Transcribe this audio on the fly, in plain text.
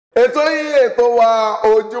ètò yín ètò wa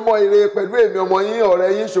Ojúmọ́ Ire pẹ̀lú èmi ọmọ yín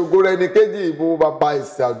ọ̀rẹ́ yín Sogorenikeji ìbò bàbá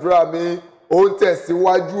ìsàdúrà mi ó ń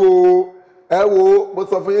tẹ̀síwájú o. Ẹ wo mo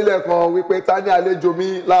sọ fún yín lẹ́ẹ̀kan wípé ta ní àlejò mi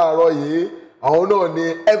láàárọ̀ yìí àwọn náà ni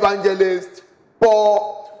evangelist Paul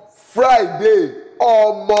Friday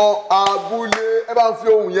ọmọ abúlé. Ẹ bá ń fi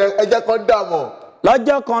ohun yẹn ẹ jẹ́ kán dàmọ̀.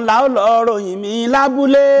 Lọ́jọ́ kan la ó lọ ròyìn mi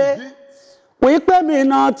lábúlé wípé mi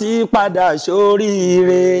náà ti padà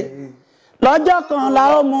sóríire. Lọ́jọ́ kan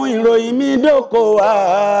la ó mú ìròyìn mi dóko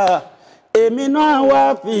wá èmi náà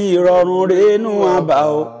wá fi ìrọ̀rùn rénú àbá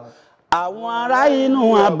o àwọn ará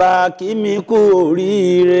inú àbá kí mi kú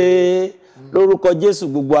oríire lórúkọ Jésù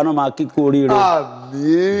gbogbo àná máa kí kú oríire.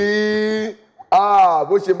 Àmín.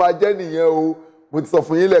 Bó ṣe máa jẹ́ nìyẹn o. Mo ti sọ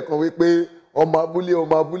fún yín lẹ́ẹ̀kan wípé ọmọ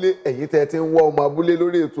abúlé ẹ̀yin tẹ́ ti ń wá ọmọ abúlé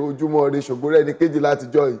lórí ètò Ojúmọ́ Ire Sogorenikeji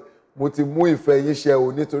látijọ́ yìí mo ti mú ìfẹ́ yín ṣẹ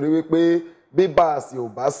o nítorí wípé bí bá a sì ò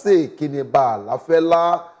bá ṣe kí ni bá a láfẹ́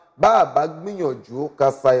lá bá a bá gbìyànjú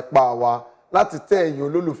ká sa ipá wa láti tẹ́ ẹ̀yin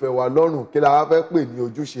olólùfẹ́ wa lọ́rùn kí la wá fẹ́ pè ní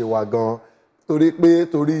ojúṣe wa gan torí pé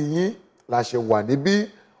torí yín la ṣe wà níbí.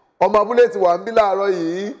 Ọmọ abúlé ti wà ń bí láàárọ̀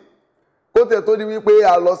yìí kó tẹ̀ tó ní wípé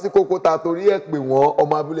a lọ sí kókóta torí ẹ̀ pè wọ́n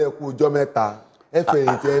ọmọ abúlé kú ọjọ́ mẹ́ta ẹ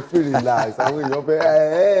fẹ̀yìntì ẹ fèrè láìsí àwọn èèyàn fẹ́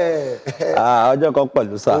ọjọ́ kan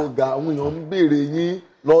pẹ̀lú sá. ọ̀gá àwọn èèyàn ń béèrè yín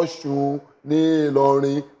lọ́ṣùn ní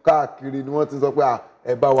Ìlọrin káàkiri ni wọ́n ti sọ pé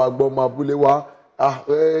ẹ bá wa gbọ́ ọmọ abúlé wa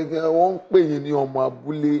wọ́n ń pè yín ní ọmọ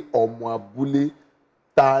abúlé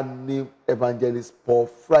ta ni evangelist Paul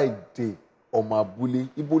Friday ọmọ abúlé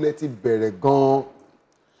ibo lẹ ti bẹ̀rẹ̀ gan-an.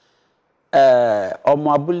 Ọmọ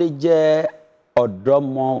abúlé jẹ́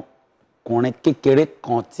ọ̀dọ́mọkùnrin kékeré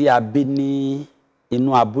kan tí a bí ní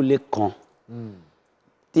inú abúlé kan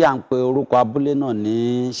tí à ń pe orúkọ abúlé náà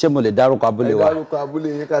ní ṣé mo lè dárúkọ abúlé wa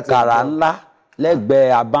kàrà ńlá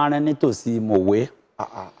lẹ́gbẹ̀ẹ́ abárẹ́ nítòsí mòwe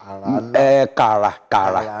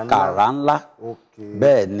kàrà ńlá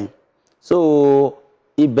bẹ́ẹ̀ ni so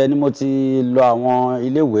ibẹ̀ ni mo ti lọ àwọn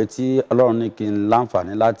iléèwé tí Ọlọ́run ní kí n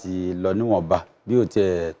láǹfààní láti lọ níwọ̀nba bí ó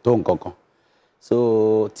tiẹ̀ tó nǹkan kan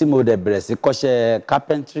so tí mo dẹ̀ bẹ̀rẹ̀ sí kọ́ṣẹ́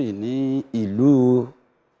carpentry ní ìlú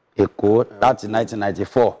Èkó láti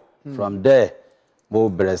 1994 from there mo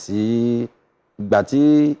bẹ̀rẹ̀ sí ìgbà tí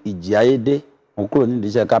ìjì ayé dé mo kúrò nídìí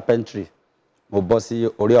iṣẹ́ carpentry mo bọ́ sí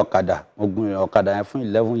orí ọ̀kadà mo gun ọ̀kadà yẹn fún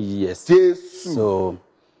 11 years. Jésù. So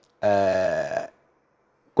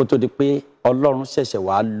kó tó di pé Ọlọ́run ṣẹ̀ṣẹ̀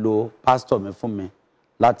wá lo pásítọ̀ mi fún mi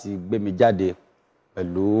láti gbé mi jáde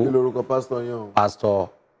pẹ̀lú. Kí lorúkọ pásítọ̀ yẹn o? Pastor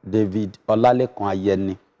David Ọlálékan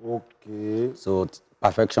Ayẹni. Okay. So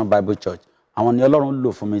Perfection Bible Church àwọn ni Ọlọ́run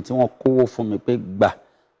lò fún mi tí wọ́n kówó fún mi pé gbà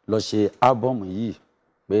lọ ṣe ábọ̀mù yìí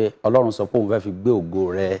pé Ọlọ́run sọ pé òun fẹ́ fi gbé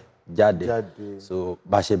ògo rẹ̀ jáde so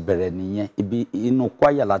bá ṣe bẹ̀rẹ̀ nìyẹn ibi inú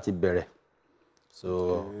kwaya láti bẹ̀rẹ̀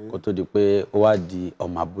so kó tó di pé ó wá di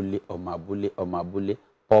ọmọ abúlé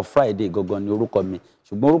Paul Friday gangan ni orúkọ mi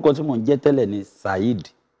ṣùgbọ́n orúkọ tí mò ń jẹ́ tẹ́lẹ̀ ni Saheed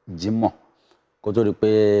Jimoh kó tó di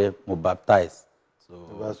pé mo baptize so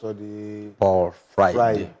Paul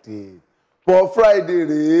Friday. Paul Friday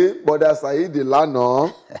rèé bọ́dà Saheed lánàá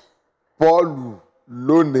Paul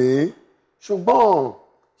lónìí ṣùgbọ́n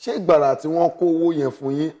ṣé gbàrà tí wọ́n kó owó yẹn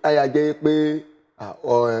fún yín àyà jẹ́ pé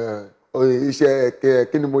iṣẹ́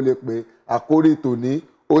kí ni mo lè pè àkórí tòní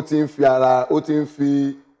ó ti ń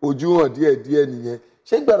fi ojú hàn díẹ̀díẹ̀ nìyẹn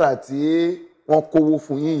ṣé gbàrà tí wọ́n kówó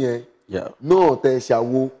fún yín yẹn náà tẹ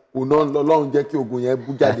ṣàwo kò náà lọ́lọ́run jẹ́ kí ogun yẹn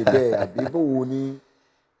bú jáde bẹ́ẹ̀ àbí báwo ni.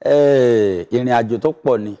 ìrìn àjò tó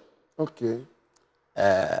pọ̀ ni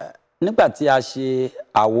nígbà tí a ṣe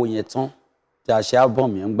àwo yẹn tán tí a ṣe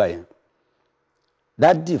álbọ̀mù yẹn gbà yẹn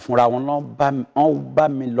dádì fúnra wọn bá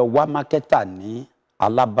mi lọ wá mákẹ́tà ní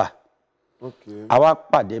Alábà a wá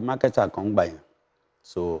pàdé mákẹ́tà kan gbà yẹn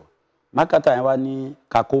so mákẹ́tà yẹn wá ní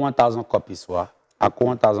ká kó 1000 copies wá a kó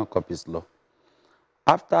 1000 copies lọ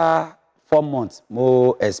after 4 months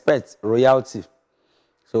mo expect royalty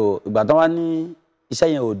so ìgbà tán wá ní iṣẹ́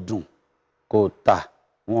yẹn ò dùn kò tà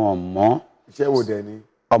wọn ò mọ̀. Iṣẹ́ wo dẹ̀ ni.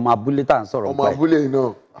 Ọmọ abúlé tá à ń sọ̀rọ̀ ọmọ abúlé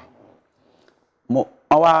náà. wọ́n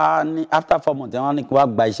wá ní after 4 months wọ́n ní kí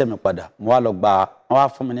wọ́n gba iṣẹ́ mi padà mo wá lọ gba wọ́n wá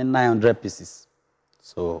fún mi ní 900 pieces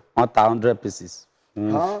so wọ́n ta 100 pieces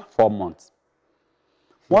fún 4 months.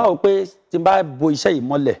 wọ́n wá wò pé tí n bá bo iṣẹ́ yìí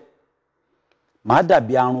mọ́lẹ̀ màá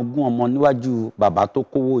dàbí arúgún ọmọ níwájú bàbá tó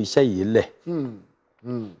kówó iṣẹ́ yìí lẹ̀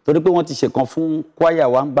torí pé wọ́n ti ṣèkan fún kwaya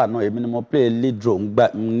wa ń gbà náà èmi ni mo play lead role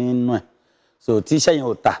nínú ẹ̀ so tí iṣẹ́ yẹn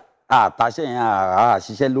ò ta àtàṣe yẹn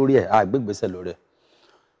àṣiṣẹ́ lórí ẹ̀ àgbégbèsè lórí ẹ̀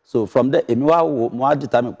so from there èmi wá wò mo wá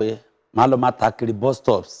determine pé màá lọ máa ta kiri bus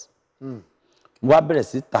stops mo wá bẹ̀rẹ̀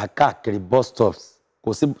sí ta káàkiri bus stops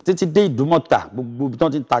kò sí títí dé Ìdúmọ̀tà gbogbo ibi tí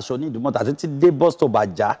wọ́n ti ń taṣọ ní Ìdúmọ̀tà títí dé bus stop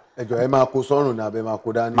Àjà. ẹ jọ̀ọ́ ẹ máa kó sọ́rùn ní abẹ́ máa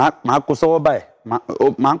kó dání. máa kó sọ́wọ́ báyìí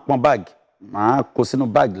máa ń pọn báàgì máa kó sínú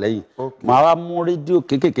báàgì lẹ́yìn máa wá mú rédíò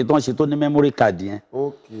kéékèèké tó ń ṣe tó ní memory card yẹn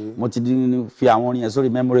mo ti fi àwọn orin yẹn sórí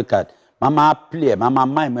memory card máa play ẹ̀ máa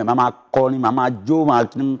máìmù ẹ̀ máa kọrin máa jó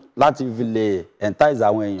láti fi lè entice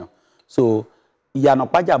àwọn èèyàn. So ìyànà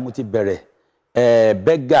pàjá mo ti bẹ̀rẹ̀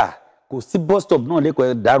bẹ́gà kò sí bus stop náà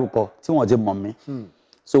lẹ́kọ̀ọ́ dárúkọ tí wọ́n ti mọ̀ mí.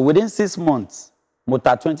 So within 6 months mo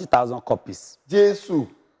ta 20,000 copies. Jésù.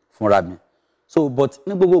 Fúnra mi. So but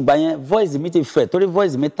ní gbogbo ìgbà yẹn voice mi ti fẹ̀ torí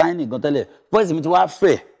voice mi tiny gan tẹ́lẹ̀ voice mi ti wá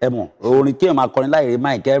fẹ̀ ẹ mọ̀ orin kí ẹ máa kọrin láì rí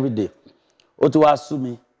mic everyday ó ti wá sú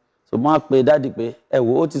mi. So mo á pe dáàdi pé ẹ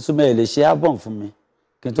wo ó ti sú mi ẹ lè ṣe album fún mi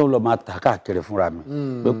kí n tó lọ máa tà káàkiri fúnra mi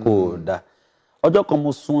pé kò dáa. Ọjọ́ kan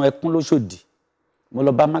mo sun ẹkún lóṣòdì mo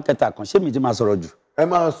lọ bá mákẹ́tà kan ṣé mi ti máa sọ̀rọ̀ jù. ẹ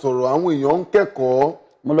máa sọ̀rọ̀ àwọn èèyàn ń kẹ́kọ̀ọ́.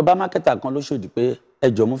 mo lọ bá mákẹ́tà kan lóṣòdì pé ẹ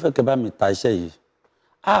jọ̀ọ́ mo fẹ́ kẹ́ bá mi ta iṣẹ́ yìí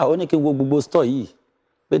ó ní kí n wo gbogbo store yìí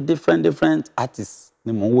pé different artists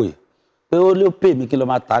ni mò ń wò yìí pé ó lè pè mí kí n lọ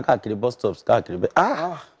máa ta káàkiri bus stops káàkiri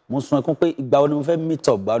bẹ́ẹ̀ mo sun ẹkún pé ìgbà wo ni mo fẹ́ meet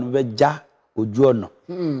up ìgbà wo ni mo fẹ́ já ojú ọ̀nà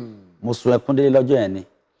mo sun ẹkún délé lọ́jọ́ yẹn ni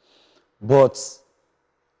but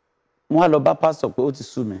wọ́n á lọ bá pastor pé ó ti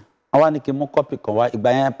sú mi wọ́n wá ní kí n mú kọ́pì kan wá ìgbà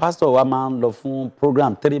yẹn pastor wa máa ń lọ fún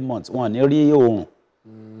program 3 months wọn ò ní rí oòrùn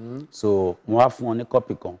so wọ́n wá fún wọn ní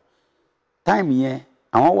kọ́pì kan time yẹn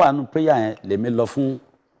àwọn wà nù prayer yẹn lèmi lọ fún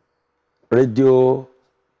radio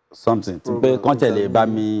something tí pé kàn tẹ̀lé bá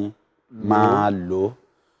mi máa lò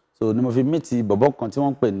so ni mo fi meet bọ̀bọ̀ kan tí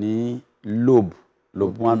wọ́n ń pè ní lobe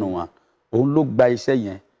 101 òun ló gba iṣẹ́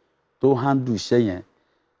yẹn tó handle iṣẹ́ yẹn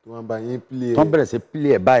tó wọ́n bá yín play ẹ̀ tó bẹ̀rẹ̀ sí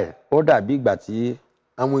play ẹ̀ báyìí ó dàbí ìgbà tí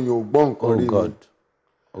àwọn èèyàn ò gbọ́ nǹkan rí God.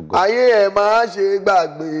 ayé ẹ̀ máa ṣe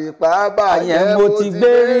gbàgbé pàápàá ayé mo ti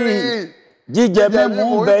gbé rí jíjẹ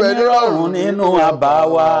mímú bẹ nírọ̀rùn nínú àbá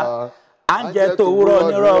wa à ń jẹ tòwúrọ̀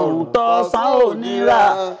nírọ̀rùn tọ̀sán ò níra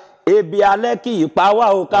ebi alẹ́ kì í pa wá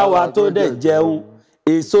o káwa tó dẹ̀ jẹun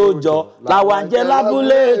èso jọ làwa ń jẹ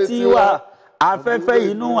lábúlé tiwa afẹ́fẹ́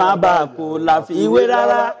inú àbá kò là fi wé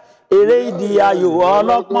rárá eré ìdí ayò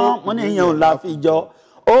ọlọ́pọ́n mo níyàn ò là fi jọ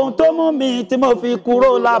ohun tó mú mi tí mo fi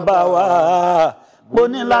kúrò lábà wá mo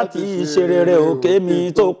ní láti ṣe rere òkè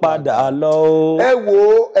mi tó padà lọ. ẹ wo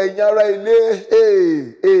ẹ̀yin ará ilé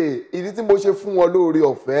ìdí tí mo ṣe fún wọn lóore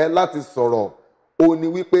ọ̀fẹ́ láti sọ̀rọ̀ ó ní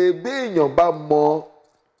wípé bí èèyàn bá mọ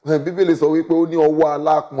bíbélì sọ wípé ó ní ọwọ́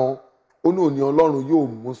alápọn ó ní òní ọlọ́run yóò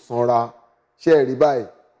mú sanra ṣe é rí báyìí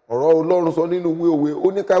ọ̀rọ̀ ọlọ́run sọ nínú ìwé òwe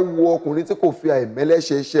ó ní ká wo ọkùnrin tí kò fi àìmẹ́lẹ́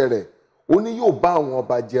ṣe iṣẹ́ rẹ̀ ó ní yóò bá àwọn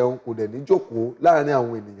ọba jẹun kò dẹ̀ ní jókòó láàrin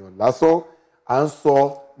àwọn ènìyàn lásán à ń sọ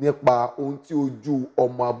nípa ohun tí ojú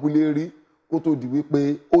ọmọ abúlé rí kó tó di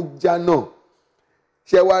wípé ó já náà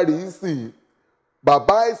ṣé wá rí í sìn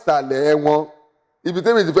bàbá ìsàlẹ̀ wọn ibi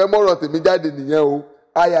tèmi ti fẹ́ mọ̀rọ̀ tèmi jáde nìyẹn o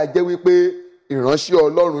àyà jẹ́ wípé ìránṣẹ́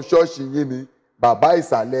ọlọ́run ṣọ́ọ̀ṣì yín ni bàbá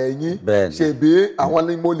ìsàlẹ̀ yín ṣèbí àwọn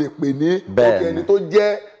ni mo lè pè ní òkè ẹni tó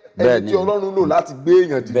jẹ́ ẹni tí ọlọ́run lò láti gbé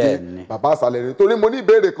èèyàn dìde bàbá ìsàlẹ̀ ni torí mo ní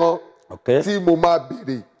ìbéèrè kan tí mo máa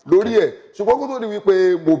béèrè lórí ẹ̀ ṣùgbọ́n kó tó di wípé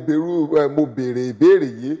mo béèrè ìbéèrè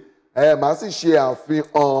yìí màá sì ṣe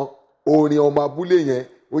àfihàn orin ọmọ abúlé yẹn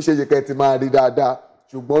ó ṣe é ṣe kẹ́ ẹ ti máa rí dáadáa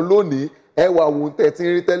ṣùgbọ́n lónìí ẹ wá wo ohun tẹ́ ẹ ti ń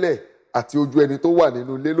rí tẹ́lẹ̀ àti ojú ẹni tó wà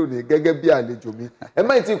nínú ilé lónìí gẹ́gẹ́ bí àlejò mi ẹ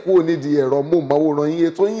má ti kú onídìí ẹ̀rọ móhùnmáwòrán yín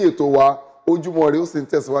ètò wa Ojúmọ́ Ire ó sì ń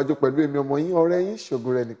tẹ̀síwájú pẹ̀lú èmi ọmọ yín ọ̀rẹ́ yín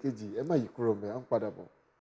Sogorenikeji ẹ má yí kúrò mẹ́ à ń padà bọ̀.